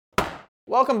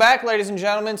Welcome back, ladies and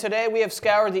gentlemen. Today we have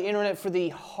scoured the internet for the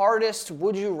hardest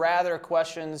would you rather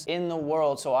questions in the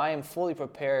world. So I am fully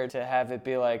prepared to have it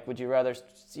be like, would you rather,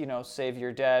 save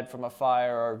your dad from a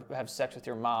fire or have sex with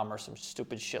your mom or some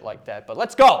stupid shit like that. But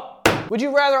let's go. Would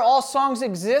you rather all songs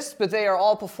exist, but they are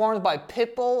all performed by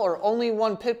Pitbull, or only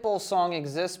one Pitbull song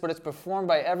exists, but it's performed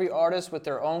by every artist with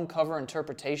their own cover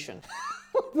interpretation?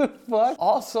 What the fuck?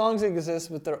 All songs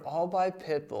exist, but they're all by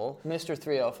Pitbull. Mr.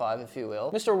 305, if you will.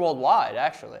 Mr. Worldwide,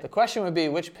 actually. The question would be,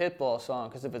 which Pitbull song?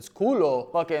 Because if it's Culo,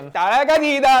 fucking... That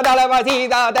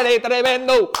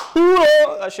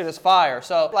shit is fire.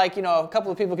 So, a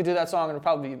couple of people could do that song and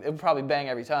it would probably bang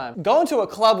every time. Going to a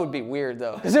club would be weird,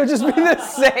 though. Because it would just be the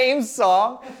same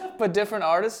song, but different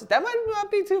artists. That might not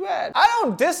be too bad. I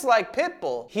don't dislike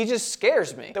Pitbull. He just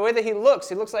scares me. The way that he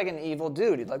looks like an evil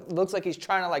dude. He looks like he's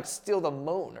trying to, steal the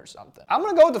moon or something. I'm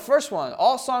gonna go with the first one.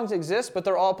 All songs exist, but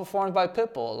they're all performed by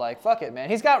Pitbull. Fuck it, man.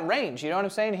 He's got range, you know what I'm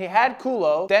saying? He had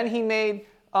Culo, then he made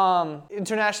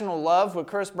International Love with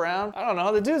Chris Brown. I don't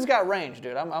know. The dude's got range,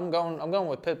 dude. I'm going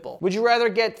with Pitbull. Would you rather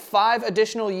get 5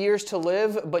 additional years to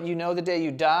live, but you know the day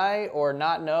you die, or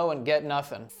not know and get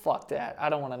nothing? Fuck that. I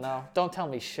don't want to know. Don't tell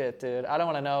me shit, dude. I don't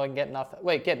want to know and get nothing.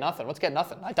 Wait, get nothing? What's get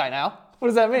nothing? I die now? What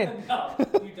does that mean? No,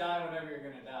 you die whenever you're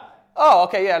gonna die. Oh,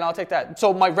 okay, yeah, and I'll take that.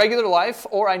 So my regular life,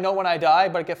 or I know when I die,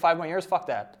 but I get 5 more years? Fuck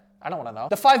that. I don't want to know.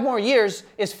 The 5 more years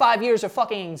is 5 years of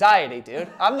fucking anxiety, dude.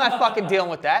 I'm not fucking dealing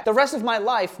with that. The rest of my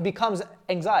life becomes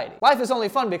anxiety. Life is only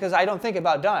fun because I don't think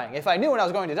about dying. If I knew when I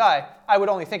was going to die, I would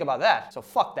only think about that. So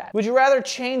fuck that. Would you rather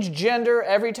change gender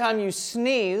every time you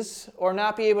sneeze, or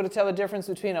not be able to tell the difference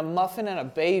between a muffin and a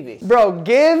baby? Bro,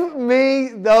 give me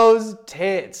those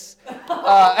tits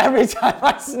every time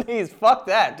I sneeze. Fuck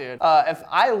that, dude. If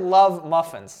I love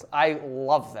muffins, I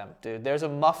love them, dude. There's a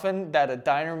muffin that a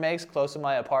diner makes close to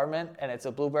my apartment, and it's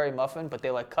a blueberry muffin, but they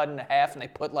cut it in half and they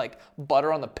put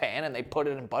butter on the pan and they put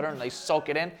it in butter and they soak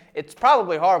it in. It's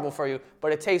probably horrible for you,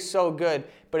 but it tastes so good.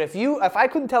 But if I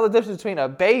couldn't tell the difference between a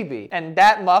baby and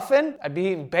that muffin, I'd be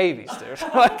eating babies, dude.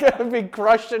 I'd be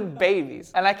crushing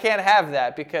babies. And I can't have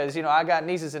that because, I got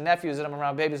nieces and nephews and I'm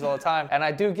around babies all the time. And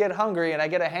I do get hungry and I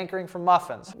get a hankering for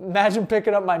muffins. Imagine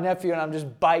picking up my nephew and I'm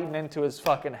just biting into his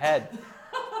fucking head.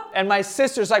 And my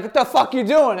sister's like, what the fuck you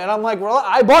doing? And I'm like, well,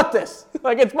 I bought this.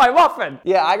 It's my muffin.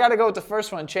 Yeah, I gotta go with the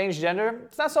first one, change gender.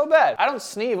 It's not so bad. I don't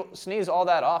sneeze all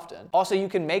that often. Also, you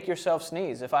can make yourself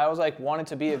sneeze. If I was wanted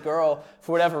to be a girl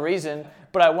for whatever reason,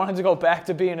 but I wanted to go back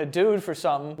to being a dude for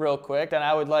something real quick, then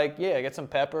I would get some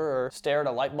pepper or stare at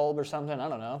a light bulb or something. I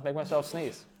don't know, make myself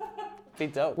sneeze. Be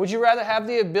dope. Would you rather have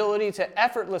the ability to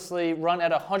effortlessly run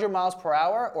at 100 miles per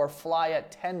hour or fly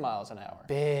at 10 miles an hour?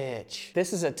 Bitch.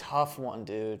 This is a tough one,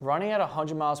 dude. Running at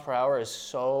 100 miles per hour is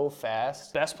so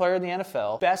fast. Best player in the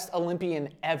NFL, best Olympian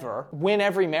ever, win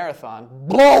every marathon,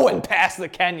 blowing past the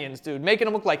Kenyans, dude, making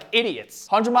them look like idiots.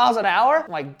 100 miles an hour?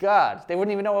 My God, they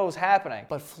wouldn't even know what was happening.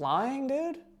 But flying,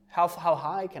 dude? How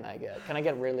high can I get? Can I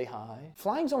get really high?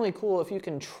 Flying's only cool if you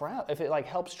can if it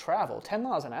helps travel. 10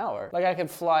 miles an hour. I could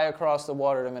fly across the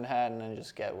water to Manhattan and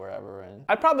just get wherever. And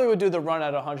I probably would do the run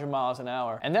at 100 miles an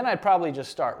hour. And then I'd probably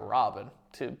just start robbing,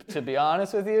 to be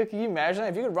honest with you. Can you imagine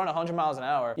if you could run 100 miles an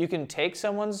hour? You can take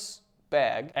someone's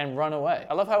bag and run away.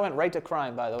 I love how I went right to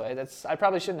crime, by the way. I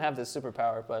probably shouldn't have this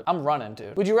superpower, but I'm running,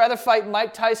 dude. Would you rather fight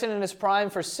Mike Tyson in his prime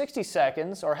for 60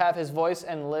 seconds or have his voice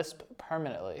and lisp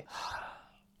permanently?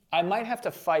 I might have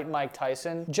to fight Mike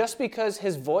Tyson just because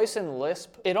his voice and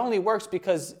lisp, it only works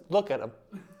because look at him.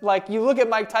 You look at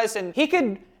Mike Tyson, he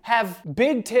could have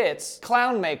big tits,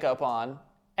 clown makeup on,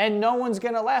 and no one's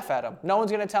gonna laugh at him. No one's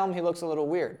gonna tell him he looks a little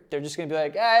weird. They're just gonna be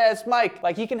like, hey, it's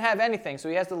Mike. He can have anything. So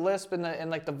he has the lisp and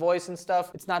the voice and stuff.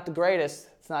 It's not the greatest.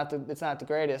 It's not the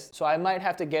greatest. So I might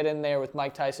have to get in there with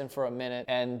Mike Tyson for a minute.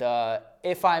 And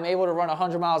if I'm able to run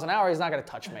 100 miles an hour, he's not gonna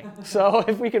touch me. So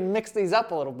if we can mix these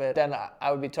up a little bit, then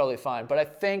I would be totally fine. But I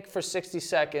think for 60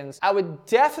 seconds, I would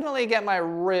definitely get my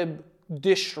rib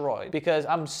destroyed because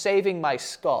I'm saving my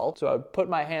skull. So I would put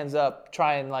my hands up,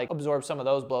 try and absorb some of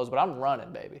those blows, but I'm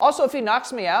running, baby. Also, if he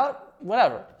knocks me out,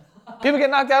 whatever. People get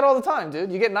knocked out all the time, dude.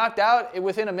 You get knocked out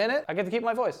within a minute, I get to keep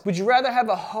my voice. Would you rather have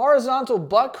a horizontal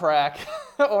butt crack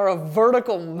or a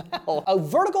vertical mouth? A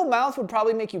vertical mouth would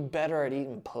probably make you better at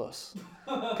eating puss.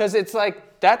 Because it's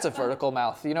that's a vertical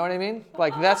mouth, you know what I mean?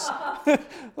 That's,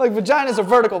 vaginas are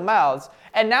vertical mouths.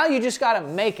 And now you just gotta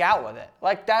make out with it.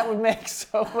 That would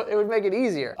it would make it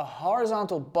easier. A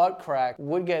horizontal butt crack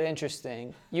would get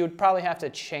interesting. You would probably have to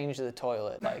change the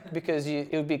toilet, because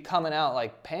it would be coming out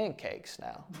like pancakes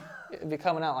now. It would be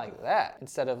coming out like that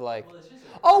instead of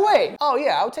oh wait, oh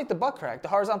yeah, I would take the butt crack, the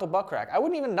horizontal butt crack. I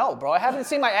wouldn't even know, bro. I haven't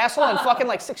seen my asshole in fucking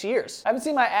like 6 years. I haven't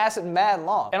seen my ass in mad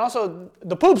long. And also,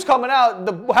 the poop's coming out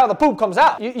how the poop comes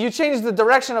out. You change the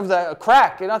direction of the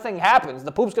crack and nothing happens.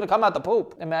 The poop's gonna come out the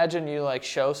poop. Imagine you like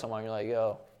show someone, you're like,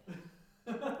 yo.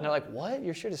 And they're like, what?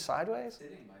 Your shit is sideways?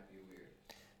 Sitting might be weird.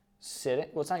 Sitting?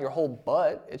 Well, it's not your whole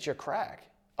butt, it's your crack.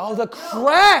 Oh, the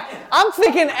crack! I'm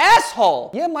thinking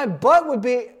asshole. Yeah, my butt would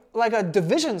be like a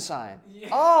division sign. Yeah.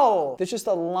 Oh, there's just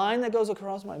a line that goes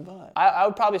across my butt. I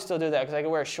would probably still do that because I could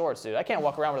wear shorts, dude. I can't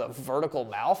walk around with a vertical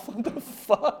mouth. What the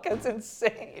fuck? That's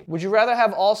insane. Would you rather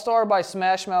have All Star by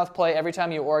Smash Mouth play every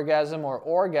time you orgasm or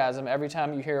orgasm every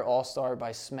time you hear All Star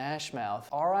by Smash Mouth?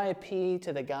 R.I.P.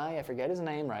 to the guy, I forget his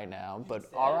name right now, but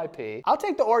R.I.P. I'll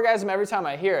take the orgasm every time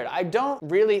I hear it. I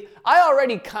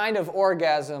already kind of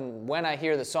orgasm when I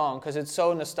hear the song because it's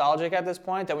so nostalgic at this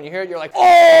point that when you hear it, you're like,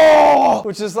 oh,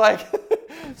 which is like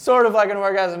sort of like an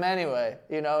orgasm anyway.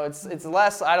 You know, it's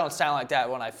less, I don't sound like that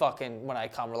when I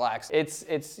come relaxed. It's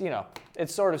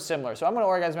sort of similar. So I'm gonna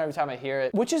orgasm every time I hear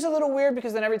it, which is a little weird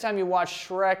because then every time you watch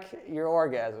Shrek, you're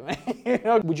orgasming. You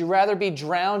know? Would you rather be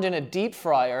drowned in a deep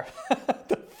fryer?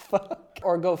 The fuck?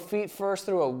 Or go feet first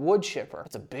through a wood chipper?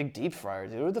 That's a big deep fryer,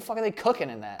 dude. What the fuck are they cooking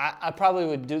in that? I probably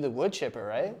would do the wood chipper,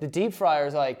 right? The deep fryer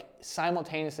is like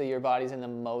simultaneously your body's in the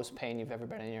most pain you've ever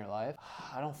been in your life.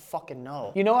 I don't fucking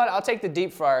know. You know what? I'll take the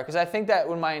deep fryer because I think that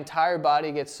when my entire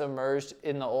body gets submerged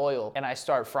in the oil and I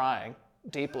start frying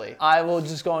deeply, I will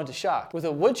just go into shock. With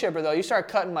a wood chipper though, you start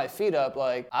cutting my feet up,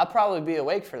 like I'll probably be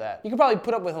awake for that. You could probably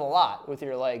put up with a lot with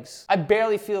your legs. I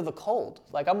barely feel the cold.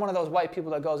 Like I'm one of those white people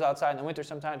that goes outside in the winter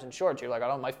sometimes in shorts. You're like,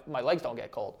 my legs don't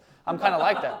get cold. I'm kind of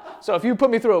like that. So if you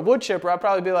put me through a wood chipper, I'd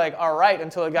probably be like, all right,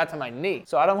 until it got to my knee.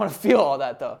 So I don't want to feel all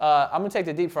that though. I'm gonna take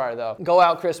the deep fryer though. Go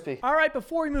out crispy. All right,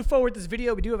 before we move forward with this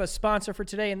video, we do have a sponsor for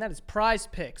today, and that is Prize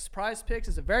Picks. Prize Picks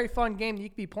is a very fun game that you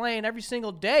could be playing every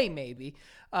single day, maybe.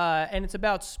 And it's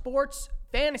about sports,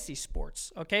 fantasy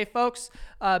sports. Okay, folks?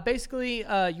 Basically,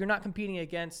 you're not competing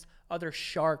against other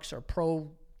sharks or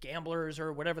pro gamblers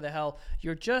or whatever the hell.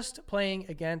 You're just playing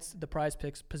against the Prize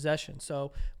Picks possession.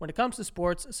 So when it comes to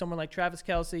sports, someone like Travis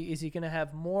Kelce, is he going to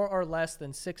have more or less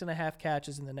than 6.5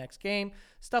 catches in the next game?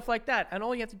 Stuff like that. And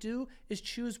all you have to do is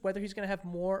choose whether he's going to have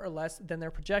more or less than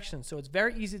their projections. So it's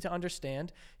very easy to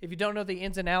understand. If you don't know the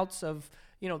ins and outs of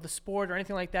the sport or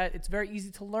anything like that, it's very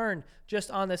easy to learn just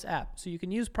on this app. So you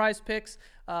can use Prize Picks.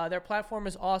 Their platform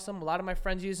is awesome. A lot of my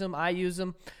friends use them. I use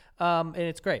them. And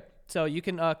it's great. So you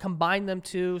can combine them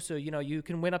too. So, you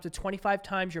can win up to 25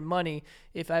 times your money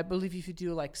if you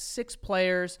do like 6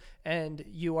 players and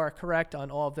you are correct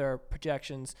on all of their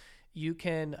projections. You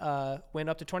can win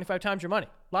up to 25 times your money.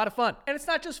 A lot of fun. And it's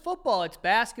not just football. It's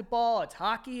basketball. It's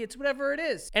hockey. It's whatever it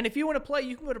is. And if you want to play,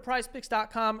 you can go to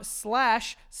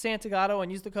prizepicks.com/Santagato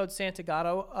and use the code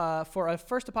Santagato for a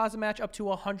first deposit match up to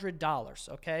 $100.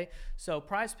 Okay? So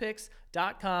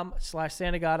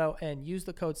prizepicks.com/Santagato and use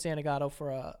the code Santagato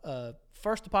for a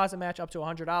first deposit match up to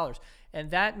 $100.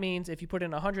 And that means if you put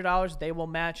in $100, they will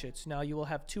match it. So now you will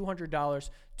have $200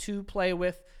 to play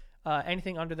with.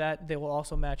 Anything under that, they will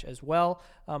also match as well.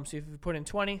 So if you put in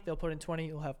 20, they'll put in 20.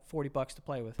 You'll have $40 to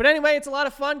play with. But anyway, it's a lot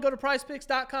of fun. Go to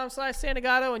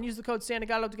prizepicks.com/Santagato and use the code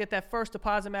Santagato to get that first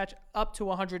deposit match up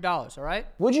to $100. All right?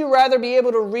 Would you rather be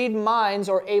able to read minds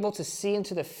or able to see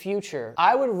into the future?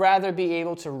 I would rather be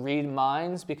able to read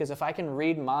minds because if I can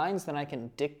read minds, then I can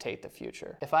dictate the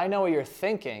future. If I know what you're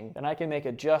thinking, then I can make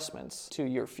adjustments to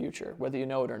your future, whether you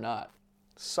know it or not.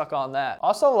 Suck on that.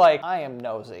 Also, I am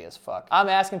nosy as fuck. I'm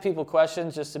asking people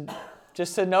questions just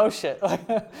to know shit.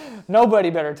 Nobody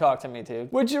better talk to me,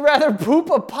 dude. Would you rather poop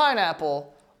a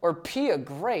pineapple or pee a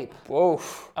grape? Whoa.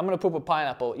 I'm gonna poop a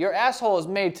pineapple. Your asshole is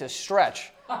made to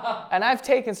stretch. And I've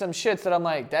taken some shits that I'm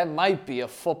like, that might be a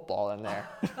football in there.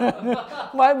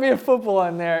 Might be a football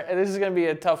in there, and this is gonna be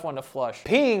a tough one to flush.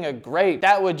 Peeing a grape,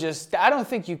 that would I don't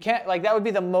think you can, that would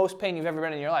be the most pain you've ever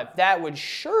been in your life. That would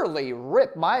surely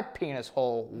rip my penis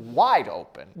hole wide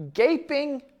open.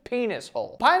 Gaping penis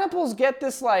hole. Pineapples get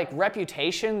this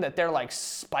reputation that they're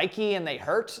spiky and they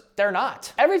hurt. They're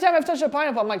not. Every time I've touched a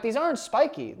pineapple, I'm like, these aren't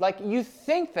spiky. You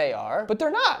think they are, but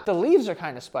they're not. The leaves are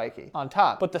kind of spiky on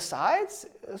top, but the sides,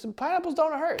 pineapples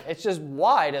don't hurt. It's just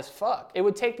wide as fuck. It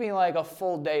would take me a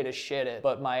full day to shit it,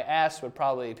 but my ass would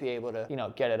probably be able to,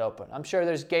 get it open. I'm sure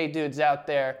there's gay dudes out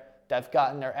there that have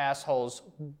gotten their assholes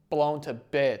blown to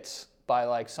bits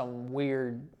by some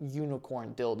weird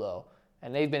unicorn dildo.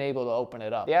 and they've been able to open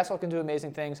it up. The asshole can do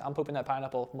amazing things. I'm pooping that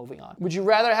pineapple. Moving on. Would you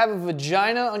rather have a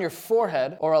vagina on your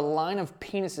forehead or a line of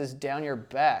penises down your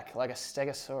back like a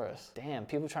stegosaurus? Damn,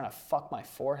 people trying to fuck my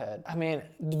forehead. I mean,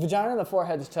 the vagina on the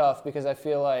forehead is tough because I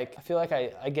feel like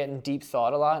I get in deep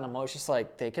thought a lot, and I'm always just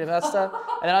like thinking about stuff,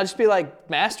 and then I'll just be like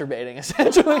masturbating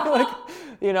essentially. Like,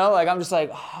 you know, like I'm just like,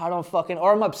 oh, I don't fucking,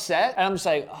 or I'm upset, and I'm just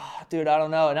like, oh, dude, I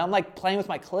don't know, and I'm like playing with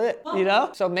my clit, you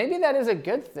know? So maybe that is a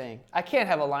good thing. I can't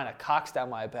have a line of cocks down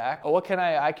my back. Or what can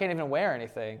I can't even wear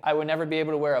anything. I would never be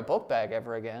able to wear a book bag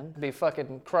ever again. I'd be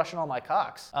fucking crushing all my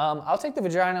cocks. I'll take the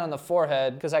vagina on the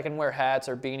forehead because I can wear hats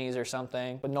or beanies or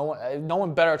something, but no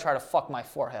one better try to fuck my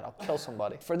forehead. I'll kill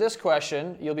somebody. For this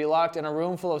question, you'll be locked in a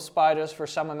room full of spiders for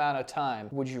some amount of time.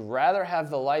 Would you rather have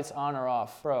the lights on or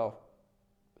off? Bro,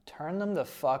 turn them the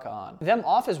fuck on. Them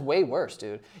off is way worse,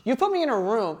 dude. You put me in a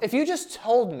room, if you just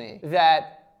told me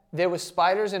that there was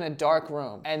spiders in a dark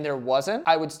room and there wasn't,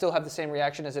 I would still have the same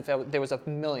reaction as if there was a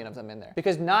million of them in there.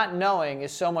 Because not knowing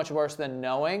is so much worse than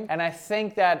knowing. And I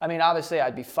think that, I mean, obviously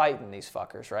I'd be fighting these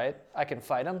fuckers, right? I can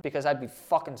fight them because I'd be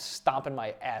fucking stomping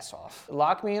my ass off.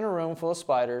 Lock me in a room full of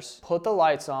spiders, put the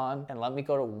lights on, and let me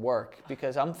go to work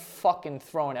because I'm fucking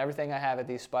throwing everything I have at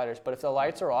these spiders. But if the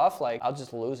lights are off, like, I'll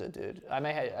just lose it, dude.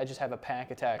 I just have a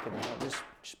panic attack and I'll just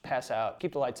pass out.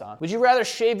 Keep the lights on. Would you rather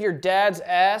shave your dad's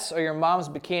ass or your mom's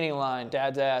bikini line?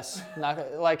 Dad's ass.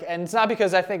 Not like, and it's not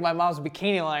because I think my mom's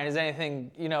bikini line is anything,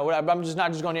 you know, I'm just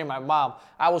not just going near my mom.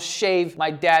 I will shave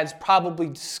my dad's probably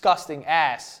disgusting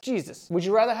ass. Jesus. Would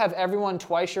you rather have everyone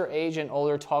twice your age and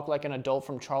older talk like an adult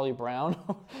from Charlie Brown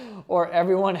or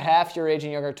everyone half your age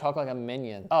and younger talk like a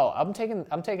minion? Oh, I'm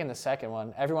taking the second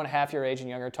one. Everyone half your age and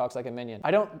younger talks like a minion.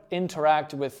 I don't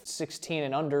interact with 16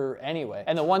 and under anyway.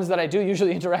 And the ones that I do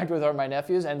usually interact with are my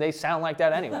nephews, and they sound like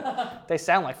that anyway. They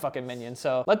sound like fucking minions.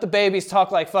 So let the babies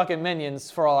talk like fucking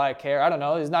minions for all I care. I don't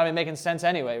know. It's not even making sense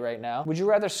anyway right now. Would you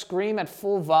rather scream at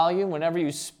full volume whenever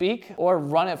you speak or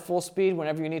run at full speed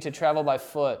whenever you need to travel by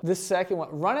foot? This second one,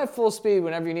 run at full speed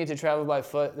whenever you need to travel by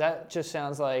foot. That just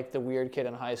sounds like the weird kid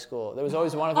in high school. There was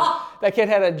always one of them. That kid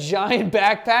had a giant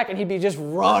backpack and he'd be just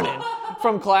running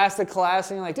from class to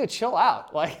class, and you're like, dude, chill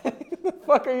out. Like, what the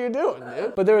fuck are you doing,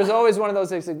 dude? But there was always one of those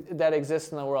that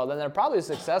exists in the world, and they're probably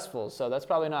successful, so that's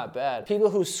probably not bad. People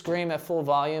who scream at full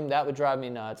volume, that would drive me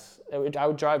nuts. I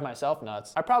would drive myself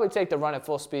nuts. I'd probably take the run at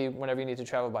full speed whenever you need to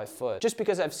travel by foot, just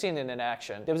because I've seen it in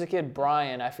action. There was a kid,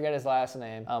 Brian, I forget his last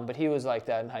name, but he was like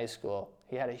that in high school.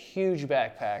 He had a huge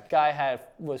backpack. Guy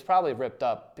was probably ripped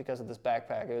up because of this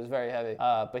backpack. It was very heavy,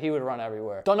 but he would run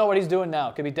everywhere. Don't know what he's doing now.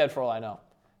 Could be dead for all I know.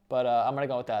 But I'm gonna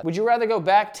go with that. Would you rather go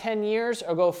back 10 years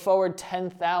or go forward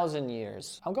 10,000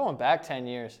 years? I'm going back 10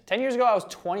 years. 10 years ago, I was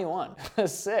 21.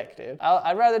 Sick, dude.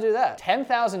 I'd rather do that.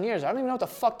 10,000 years, I don't even know what the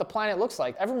fuck the planet looks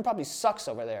like. Everyone probably sucks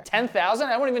over there. 10,000?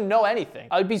 I wouldn't even know anything.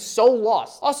 I would be so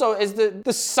lost. Also,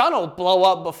 the sun will blow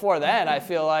up before then, I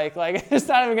feel like. Like, it's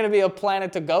not even gonna be a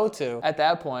planet to go to at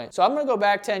that point. So I'm gonna go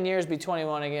back 10 years, be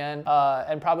 21 again,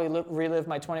 and probably relive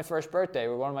my 21st birthday,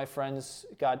 where one of my friends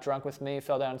got drunk with me,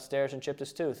 fell downstairs and chipped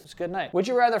his tooth. It's a good night. Would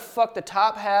you rather fuck the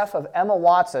top half of Emma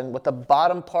Watson with the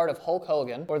bottom part of Hulk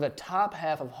Hogan or the top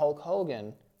half of Hulk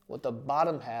Hogan with the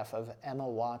bottom half of Emma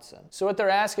Watson? So what they're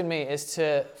asking me is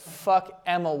to fuck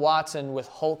Emma Watson with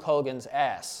Hulk Hogan's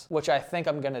ass, which I think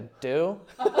I'm gonna do.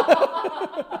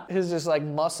 His just like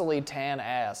muscly tan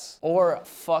ass. Or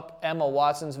fuck Emma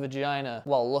Watson's vagina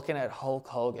while looking at Hulk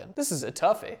Hogan. This is a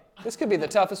toughie. This could be the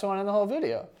toughest one in the whole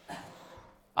video.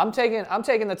 I'm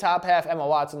taking the top half Emma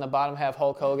Watson, the bottom half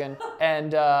Hulk Hogan,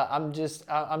 and I'm just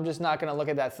not gonna look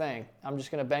at that thing. I'm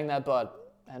just gonna bang that butt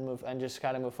and just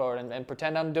kind of move forward and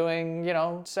pretend I'm doing, you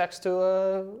know, sex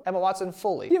to Emma Watson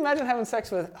fully. Can you imagine having sex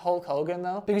with Hulk Hogan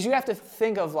though? Because you have to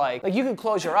think of like you can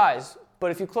close your eyes, but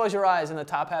if you close your eyes and the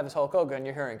top half is Hulk Hogan,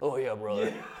 you're hearing, oh yeah,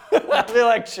 brother. I'd be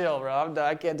like, chill, bro, I'm done.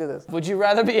 I can't do this. Would you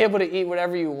rather be able to eat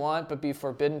whatever you want but be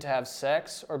forbidden to have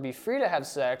sex, or be free to have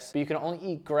sex but you can only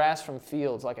eat grass from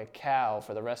fields like a cow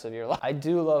for the rest of your life? I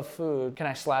do love food. Can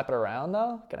I slap it around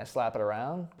though? Can I slap it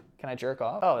around? Can I jerk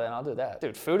off? Oh, then I'll do that.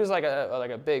 Dude, food is like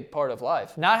a big part of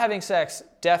life. Not having sex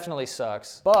definitely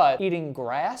sucks, but eating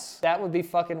grass, that would be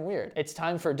fucking weird. It's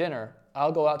time for dinner.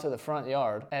 I'll go out to the front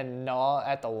yard and gnaw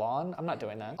at the lawn. I'm not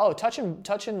doing that. Oh,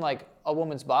 touching like a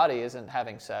woman's body isn't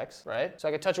having sex, right? So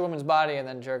I could touch a woman's body and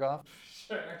then jerk off.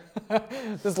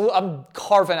 I'm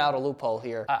carving out a loophole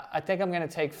here. I think I'm gonna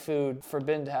take food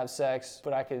forbidden to have sex,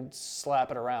 but I could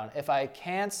slap it around. If I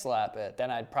can't slap it,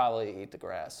 then I'd probably eat the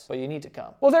grass. But you need to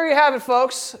come. Well, there you have it,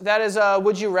 folks. That is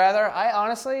Would You Rather. I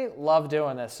honestly love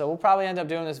doing this, so we'll probably end up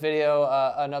doing this video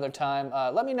another time.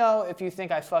 Let me know if you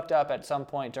think I fucked up at some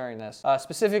point during this,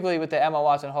 specifically with the Emma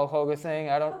Watson Hulk Hogan thing.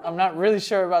 I'm not really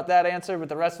sure about that answer, but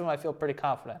the rest of them I feel pretty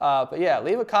confident. But yeah,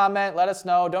 leave a comment, let us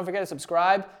know. Don't forget to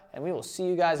subscribe, and we will see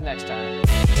you guys next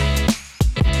time.